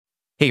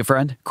Hey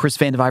friend, Chris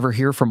Vandeviver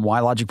here from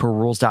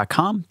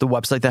WhyLogicProRules.com, the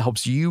website that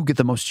helps you get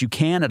the most you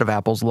can out of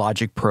Apple's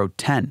Logic Pro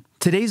 10.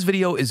 Today's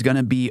video is going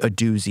to be a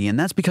doozy, and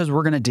that's because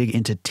we're going to dig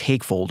into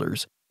take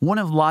folders, one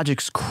of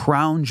Logic's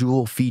crown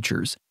jewel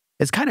features.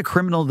 It's kind of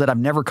criminal that I've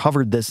never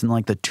covered this in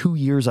like the 2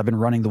 years I've been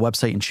running the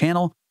website and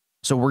channel,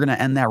 so we're going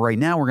to end that right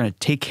now. We're going to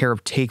take care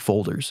of take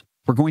folders.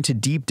 We're going to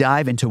deep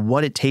dive into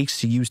what it takes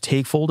to use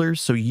take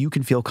folders so you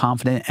can feel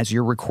confident as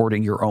you're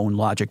recording your own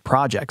Logic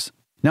projects.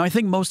 Now, I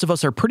think most of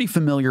us are pretty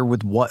familiar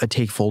with what a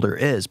take folder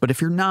is, but if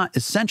you're not,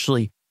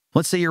 essentially,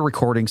 let's say you're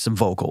recording some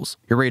vocals.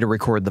 You're ready to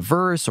record the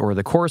verse or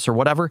the chorus or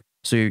whatever.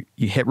 So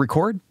you hit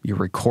record, you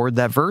record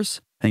that verse,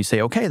 and you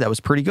say, okay, that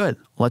was pretty good.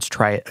 Let's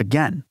try it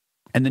again.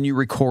 And then you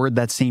record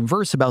that same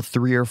verse about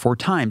 3 or 4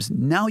 times.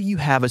 Now you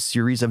have a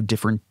series of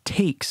different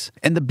takes.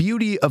 And the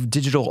beauty of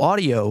digital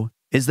audio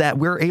is that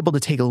we're able to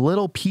take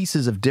little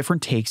pieces of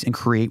different takes and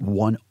create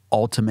one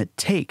ultimate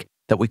take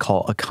that we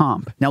call a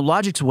comp. Now,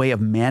 Logic's way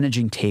of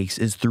managing takes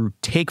is through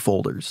take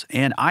folders,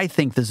 and I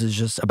think this is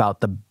just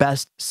about the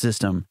best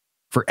system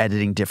for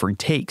editing different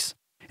takes.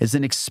 It's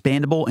an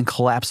expandable and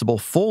collapsible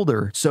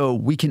folder, so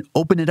we can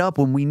open it up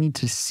when we need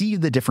to see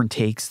the different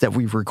takes that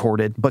we've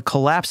recorded, but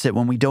collapse it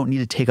when we don't need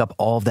to take up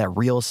all of that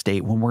real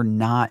estate when we're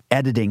not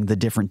editing the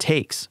different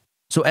takes.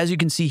 So as you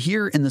can see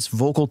here in this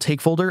vocal take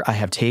folder, I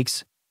have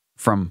takes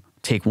from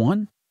take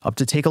 1 up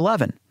to take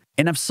 11,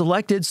 and I've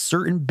selected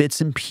certain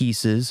bits and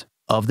pieces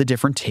of the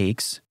different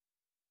takes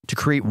to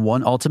create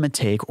one ultimate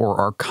take or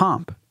our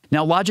comp.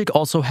 Now, Logic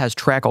also has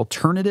track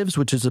alternatives,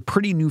 which is a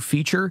pretty new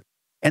feature,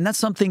 and that's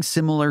something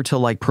similar to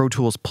like Pro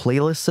Tools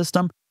playlist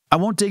system. I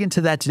won't dig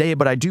into that today,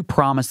 but I do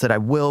promise that I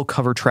will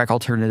cover track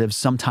alternatives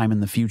sometime in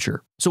the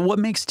future. So what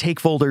makes take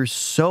folders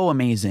so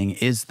amazing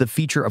is the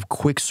feature of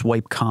quick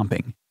swipe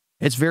comping.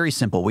 It's very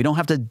simple. We don't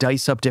have to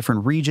dice up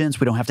different regions.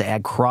 We don't have to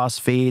add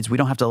crossfades. We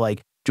don't have to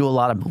like do a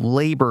lot of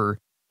labor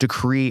to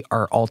create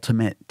our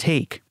ultimate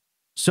take.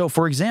 So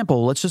for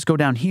example, let's just go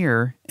down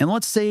here and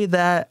let's say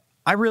that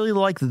I really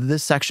like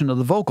this section of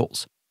the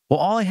vocals.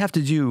 Well, all I have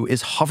to do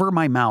is hover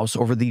my mouse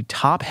over the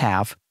top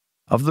half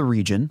of the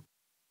region,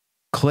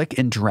 click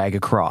and drag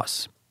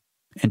across.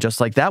 And just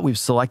like that, we've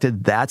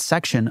selected that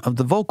section of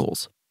the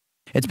vocals.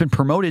 It's been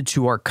promoted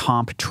to our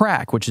comp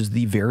track, which is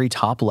the very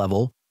top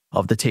level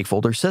of the take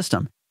folder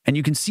system. And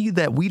you can see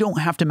that we don't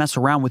have to mess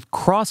around with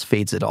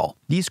crossfades at all.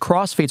 These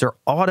crossfades are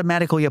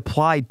automatically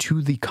applied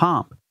to the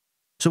comp.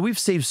 So we've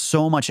saved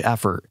so much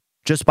effort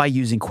just by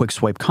using quick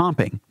swipe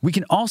comping. We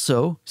can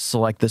also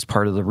select this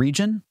part of the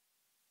region,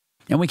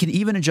 and we can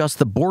even adjust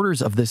the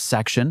borders of this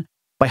section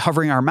by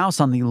hovering our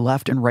mouse on the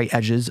left and right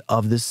edges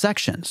of this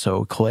section.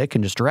 So click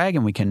and just drag,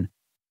 and we can,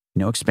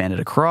 expand it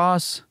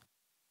across.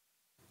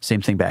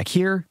 Same thing back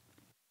here.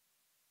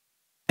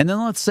 And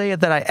then let's say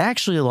that I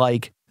actually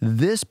like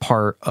this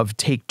part of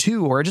take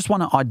 2, or I just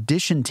want to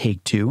audition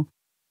take 2.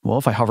 Well,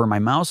 if I hover my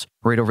mouse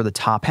right over the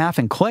top half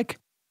and click,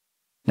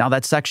 now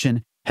that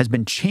section has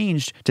been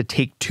changed to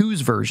take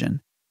 2's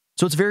version.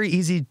 So it's very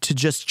easy to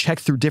just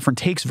check through different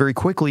takes very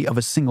quickly of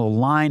a single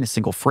line, a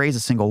single phrase, a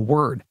single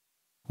word.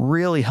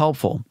 Really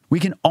helpful. We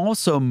can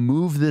also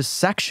move this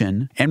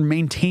section and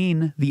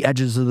maintain the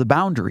edges of the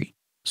boundary.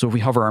 So if we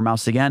hover our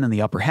mouse again in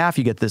the upper half,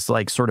 you get this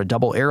like sort of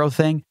double arrow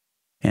thing.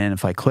 And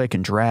if I click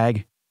and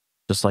drag,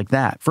 just like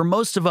that. For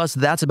most of us,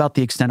 that's about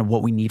the extent of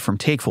what we need from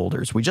take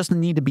folders. We just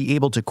need to be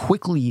able to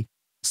quickly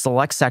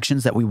select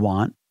sections that we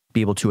want, be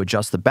able to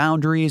adjust the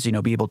boundaries,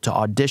 be able to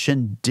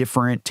audition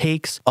different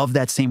takes of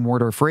that same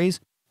word or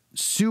phrase.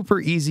 Super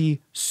easy,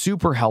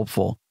 super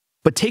helpful.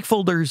 But take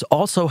folders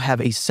also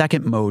have a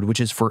second mode, which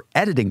is for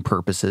editing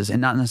purposes and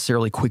not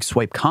necessarily quick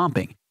swipe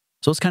comping.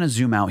 So let's kind of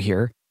zoom out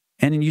here.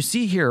 And you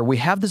see here, we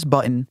have this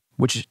button,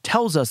 which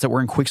tells us that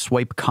we're in quick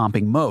swipe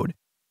comping mode.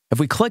 If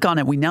we click on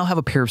it, we now have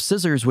a pair of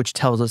scissors, which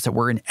tells us that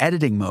we're in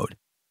editing mode,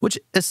 which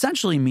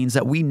essentially means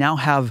that we now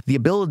have the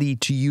ability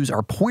to use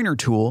our pointer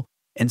tool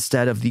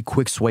instead of the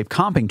quick swipe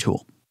comping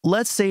tool.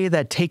 Let's say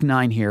that take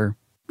 9 here,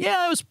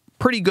 it was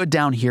pretty good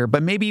down here,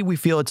 but maybe we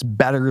feel it's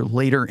better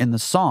later in the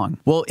song.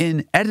 Well,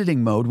 in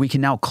editing mode, we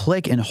can now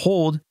click and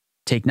hold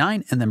take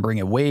 9 and then bring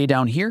it way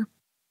down here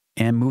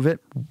and move it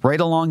right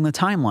along the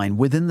timeline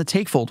within the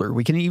take folder.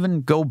 We can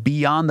even go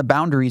beyond the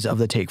boundaries of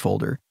the take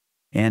folder,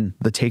 and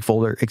the take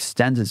folder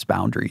extends its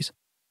boundaries.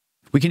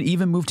 We can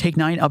even move take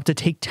 9 up to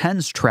take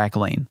 10's track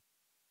lane.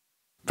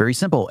 Very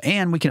simple.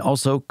 And we can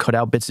also cut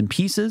out bits and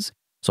pieces.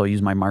 So I'll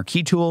use my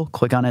marquee tool,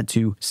 click on it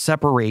to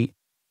separate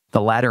the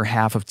latter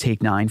half of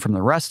take 9 from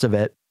the rest of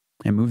it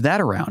and move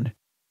that around,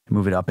 and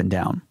move it up and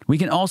down. We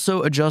can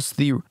also adjust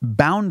the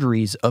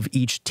boundaries of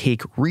each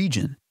take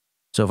region.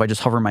 So if I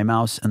just hover my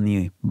mouse in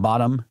the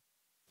bottom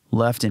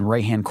left and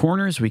right hand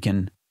corners, we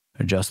can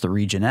adjust the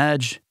region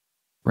edge,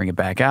 bring it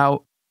back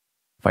out.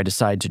 If I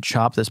decide to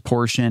chop this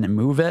portion and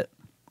move it,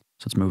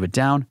 so let's move it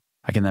down,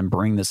 I can then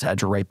bring this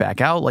edge right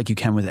back out like you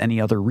can with any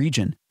other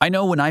region. I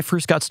know when I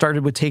first got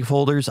started with take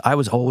folders, I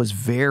was always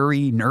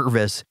very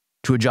nervous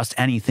to adjust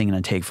anything in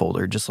a take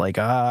folder. Just like,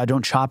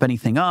 don't chop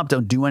anything up,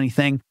 don't do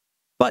anything.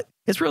 But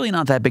It's really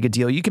not that big a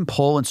deal. You can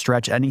pull and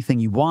stretch anything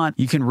you want.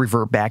 You can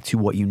revert back to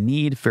what you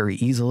need very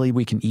easily.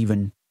 We can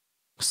even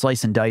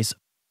slice and dice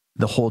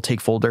the whole take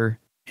folder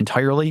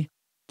entirely.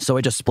 So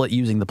I just split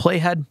using the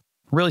playhead.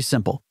 Really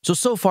simple.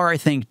 So far, I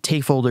think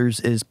take folders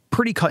is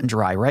pretty cut and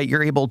dry, right?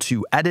 You're able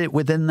to edit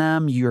within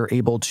them. You're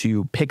able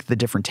to pick the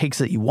different takes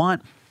that you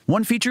want.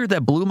 One feature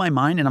that blew my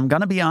mind, and I'm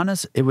going to be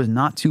honest, it was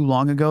not too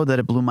long ago that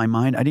it blew my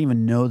mind. I didn't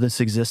even know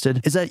this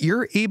existed, is that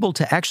you're able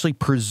to actually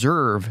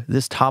preserve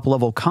this top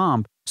level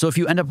comp. So if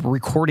you end up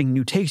recording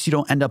new takes, you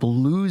don't end up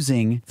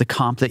losing the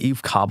comp that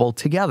you've cobbled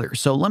together.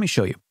 So let me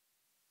show you.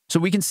 So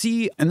we can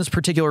see in this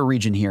particular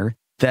region here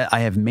that I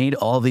have made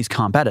all of these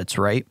comp edits,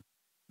 right?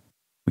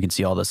 We can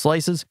see all the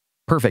slices.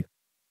 Perfect.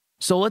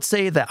 So let's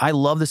say that I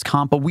love this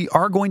comp, but we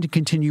are going to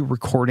continue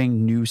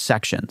recording new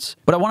sections.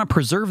 But I want to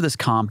preserve this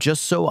comp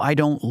just so I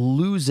don't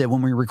lose it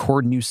when we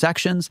record new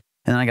sections,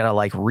 and then I got to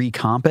like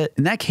recomp it.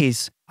 In that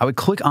case, I would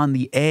click on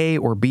the A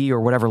or B or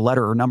whatever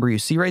letter or number you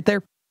see right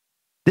there.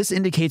 This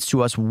indicates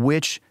to us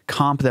which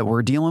comp that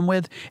we're dealing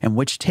with and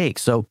which take.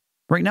 So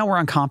right now we're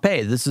on comp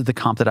A. This is the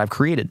comp that I've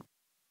created.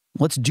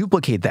 Let's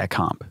duplicate that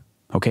comp.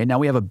 Okay, now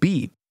we have a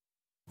B.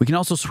 We can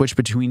also switch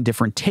between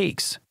different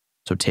takes.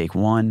 So take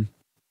 1,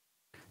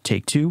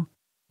 take 2,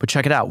 but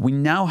check it out. We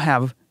now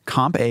have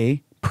comp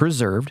A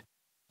preserved,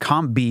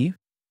 comp B.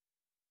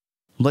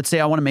 Let's say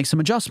I want to make some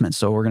adjustments.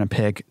 So we're going to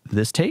pick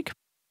this take,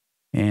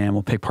 and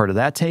we'll pick part of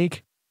that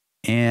take,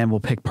 and we'll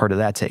pick part of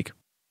that take.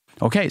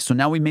 Okay, so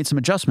now we made some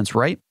adjustments,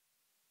 right?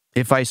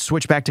 If I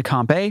switch back to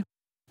comp A,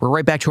 we're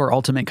right back to our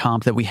ultimate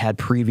comp that we had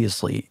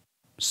previously.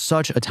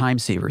 Such a time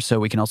saver. So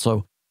we can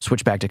also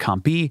switch back to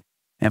comp B,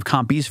 and if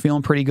comp B is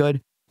feeling pretty good,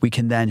 we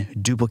can then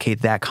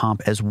duplicate that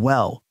comp as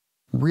well.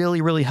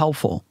 Really, really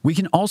helpful. We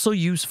can also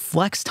use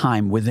flex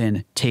time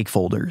within take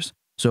folders.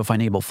 So if I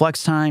enable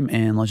flex time,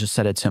 and let's just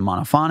set it to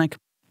monophonic,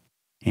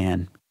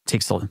 and it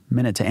takes a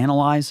minute to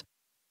analyze,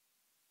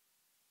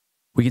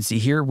 we can see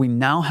here we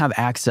now have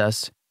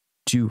access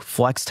to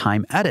flex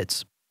time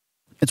edits.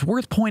 It's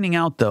worth pointing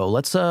out though,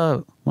 let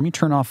me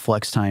turn off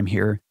flex time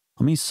here.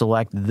 Let me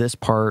select this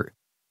part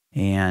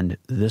and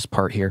this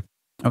part here.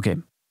 Okay.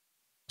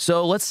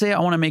 So let's say I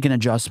want to make an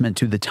adjustment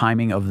to the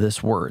timing of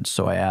this word.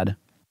 So I add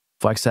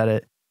flex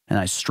edit and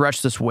I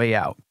stretch this way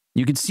out.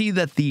 You can see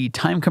that the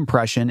time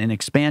compression and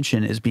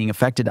expansion is being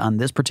affected on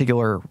this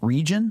particular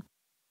region,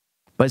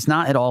 but it's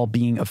not at all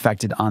being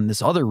affected on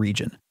this other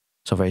region.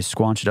 So if I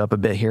squanch it up a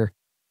bit here,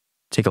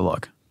 take a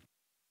look.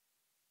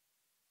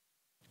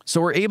 So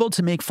we're able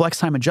to make flex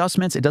time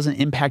adjustments. It doesn't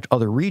impact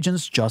other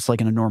regions, just like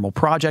in a normal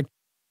project,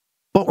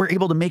 but we're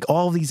able to make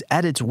all of these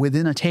edits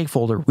within a take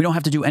folder. We don't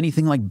have to do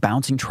anything like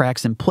bouncing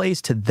tracks in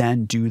place to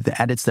then do the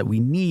edits that we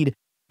need.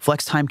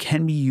 Flex time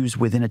can be used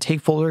within a take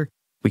folder.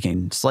 We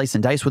can slice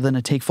and dice within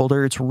a take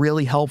folder. It's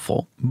really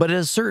helpful. But at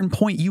a certain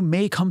point, you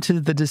may come to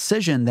the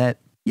decision that,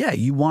 yeah,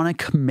 you want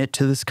to commit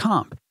to this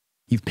comp.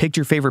 You've picked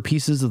your favorite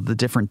pieces of the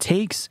different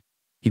takes.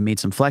 You've made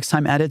some flex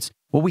time edits.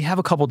 Well, we have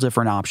a couple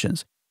different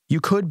options.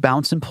 You could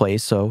bounce in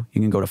place, so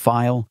you can go to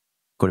File,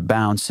 go to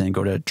Bounce, and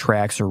go to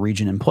Tracks or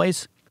Region in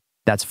Place.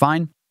 That's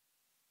fine.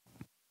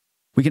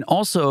 We can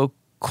also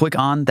click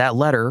on that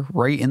letter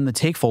right in the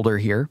take folder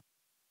here,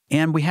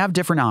 and we have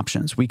different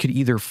options. We could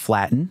either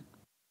flatten,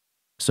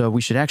 so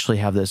we should actually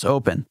have this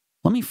open.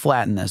 Let me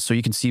flatten this so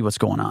you can see what's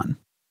going on.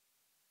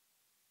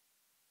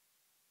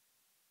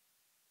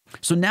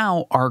 So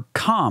now our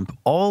comp,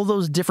 all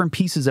those different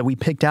pieces that we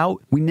picked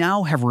out, we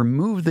now have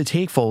removed the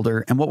take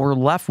folder, and what we're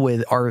left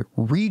with are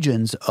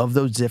regions of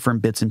those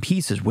different bits and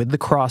pieces with the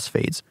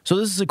crossfades. So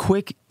this is a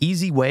quick,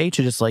 easy way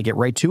to just like get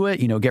right to it,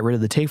 get rid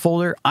of the take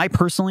folder. I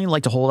personally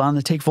like to hold on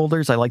to take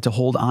folders. I like to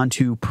hold on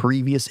to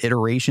previous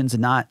iterations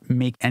and not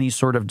make any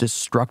sort of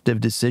destructive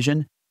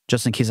decision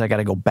just in case I got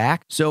to go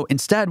back. So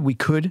instead, we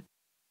could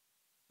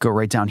go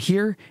right down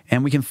here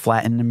and we can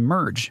flatten and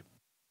merge.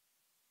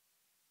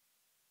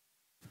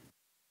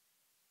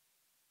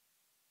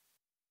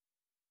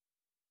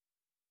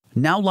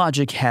 Now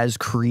Logic has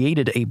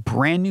created a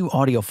brand new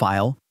audio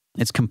file.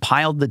 It's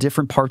compiled the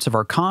different parts of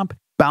our comp,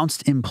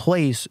 bounced in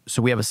place,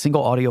 so we have a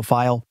single audio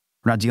file.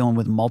 We're not dealing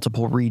with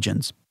multiple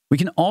regions. We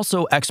can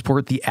also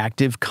export the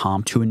active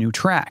comp to a new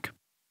track.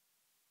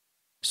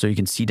 So you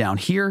can see down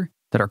here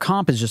that our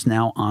comp is just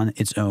now on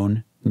its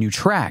own new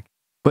track,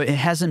 but it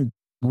hasn't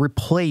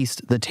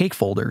replaced the take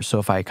folder. So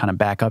if I kind of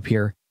back up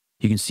here,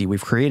 you can see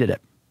we've created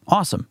it.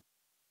 Awesome.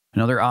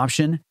 Another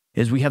option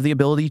is we have the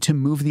ability to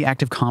move the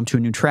active comp to a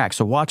new track.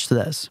 So watch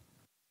this.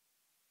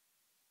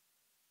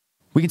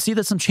 We can see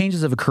that some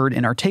changes have occurred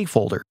in our take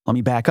folder. Let me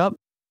back up.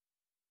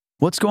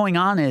 What's going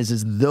on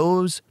is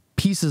those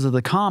pieces of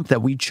the comp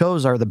that we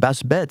chose are the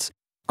best bits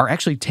are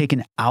actually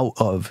taken out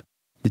of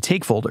the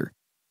take folder.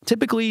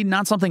 Typically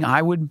not something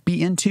I would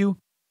be into,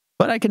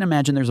 but I can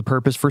imagine there's a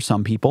purpose for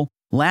some people.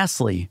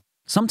 Lastly,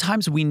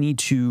 sometimes we need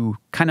to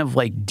kind of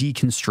like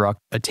deconstruct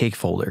a take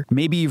folder.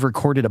 Maybe you've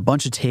recorded a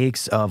bunch of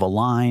takes of a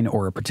line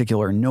or a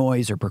particular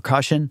noise or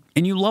percussion,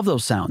 and you love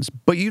those sounds,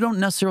 but you don't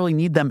necessarily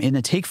need them in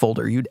a take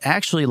folder. You'd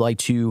actually like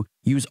to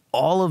use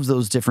all of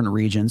those different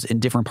regions in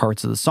different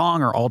parts of the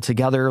song or all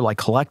together, like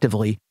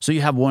collectively, so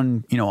you have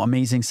one,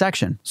 amazing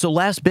section. So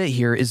last bit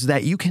here is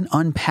that you can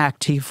unpack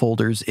take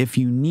folders if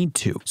you need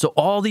to. So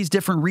all these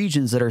different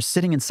regions that are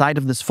sitting inside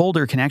of this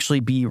folder can actually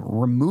be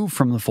removed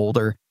from the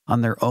folder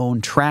on their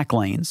own track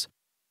lanes.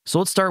 So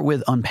let's start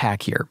with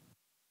unpack here.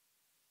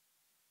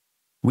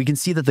 We can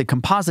see that the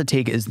composite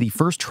take is the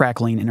first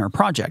track lane in our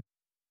project.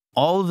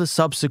 All of the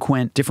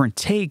subsequent different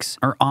takes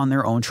are on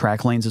their own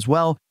track lanes as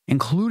well,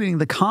 including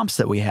the comps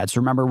that we had.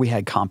 So remember, we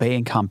had comp A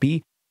and comp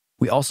B.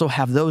 We also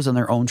have those on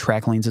their own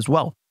track lanes as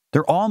well.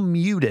 They're all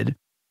muted,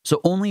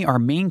 so only our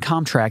main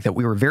comp track that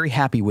we were very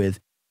happy with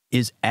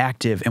is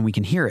active and we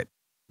can hear it.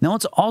 Now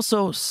let's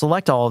also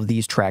select all of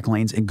these track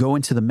lanes and go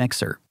into the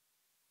mixer.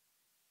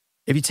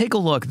 If you take a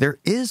look, there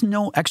is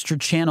no extra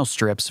channel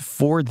strips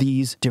for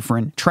these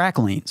different track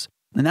lanes,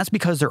 and that's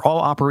because they're all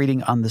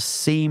operating on the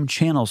same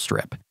channel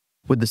strip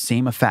with the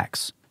same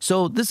effects.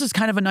 So this is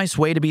kind of a nice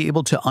way to be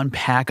able to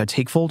unpack a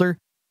take folder,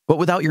 but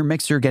without your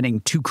mixer getting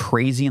too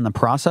crazy in the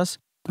process.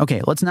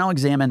 Okay, let's now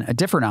examine a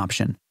different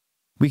option.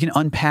 We can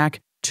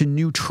unpack to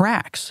new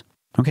tracks.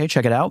 Okay,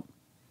 check it out.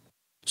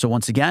 So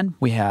once again,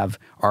 we have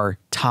our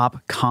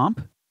top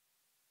comp.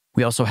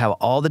 We also have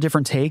all the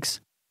different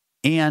takes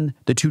and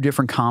the two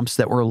different comps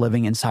that were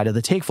living inside of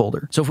the take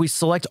folder. So if we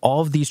select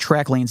all of these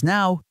track lanes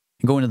now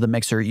and go into the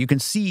mixer, you can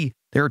see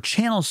there are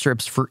channel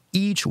strips for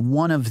each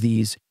one of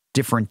these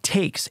different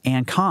takes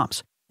and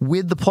comps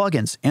with the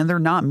plugins, and they're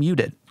not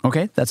muted.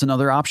 Okay, that's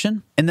another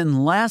option. And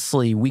then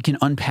lastly, we can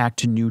unpack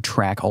to new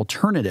track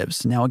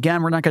alternatives. Now,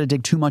 again, we're not going to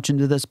dig too much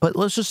into this, but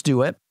let's just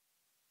do it.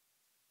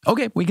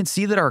 Okay, we can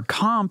see that our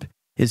comp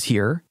is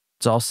here.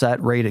 It's all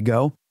set, ready to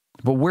go.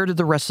 But where did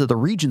the rest of the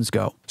regions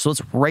go? So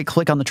let's right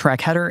click on the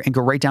track header and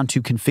go right down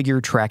to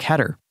configure track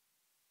header.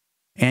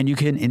 And you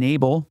can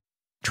enable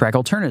track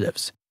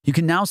alternatives. You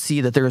can now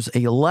see that there's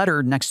a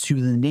letter next to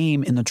the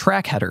name in the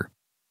track header.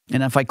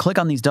 And if I click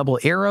on these double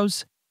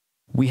arrows,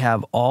 we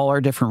have all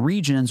our different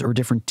regions or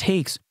different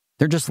takes.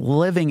 They're just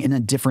living in a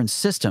different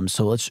system.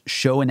 So let's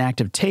show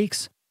inactive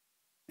takes.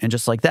 And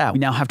just like that, we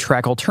now have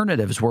track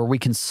alternatives where we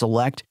can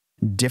select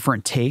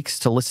different takes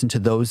to listen to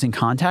those in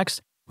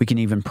context. We can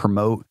even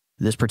promote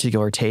this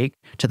particular take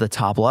to the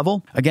top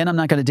level. Again, I'm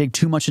not going to dig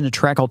too much into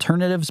track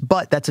alternatives,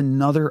 but that's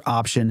another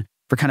option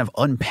for kind of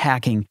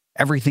unpacking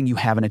everything you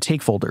have in a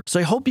take folder. So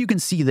I hope you can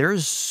see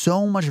there's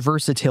so much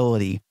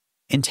versatility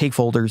in take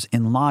folders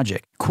in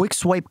Logic. Quick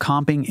swipe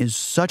comping is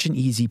such an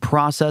easy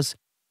process.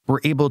 We're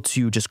able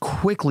to just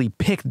quickly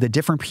pick the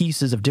different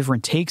pieces of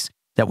different takes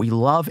that we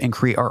love and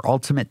create our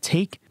ultimate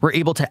take. We're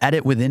able to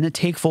edit within a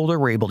take folder.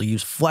 We're able to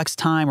use flex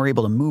time. We're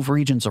able to move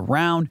regions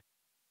around.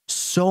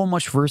 So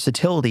much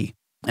versatility.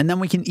 And then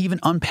we can even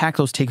unpack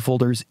those take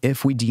folders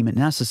if we deem it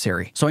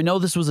necessary. So I know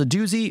this was a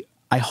doozy.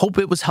 I hope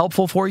it was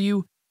helpful for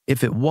you.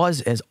 If it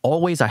was, as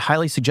always, I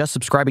highly suggest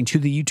subscribing to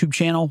the YouTube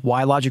channel,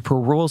 Why Logic Pro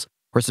Rules,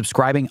 or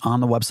subscribing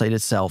on the website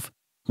itself,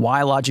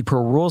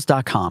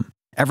 whylogicprorules.com.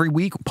 Every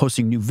week,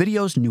 posting new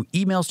videos, new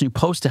emails, new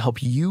posts to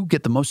help you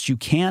get the most you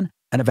can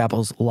out of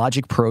Apple's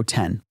Logic Pro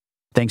 10.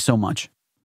 Thanks so much.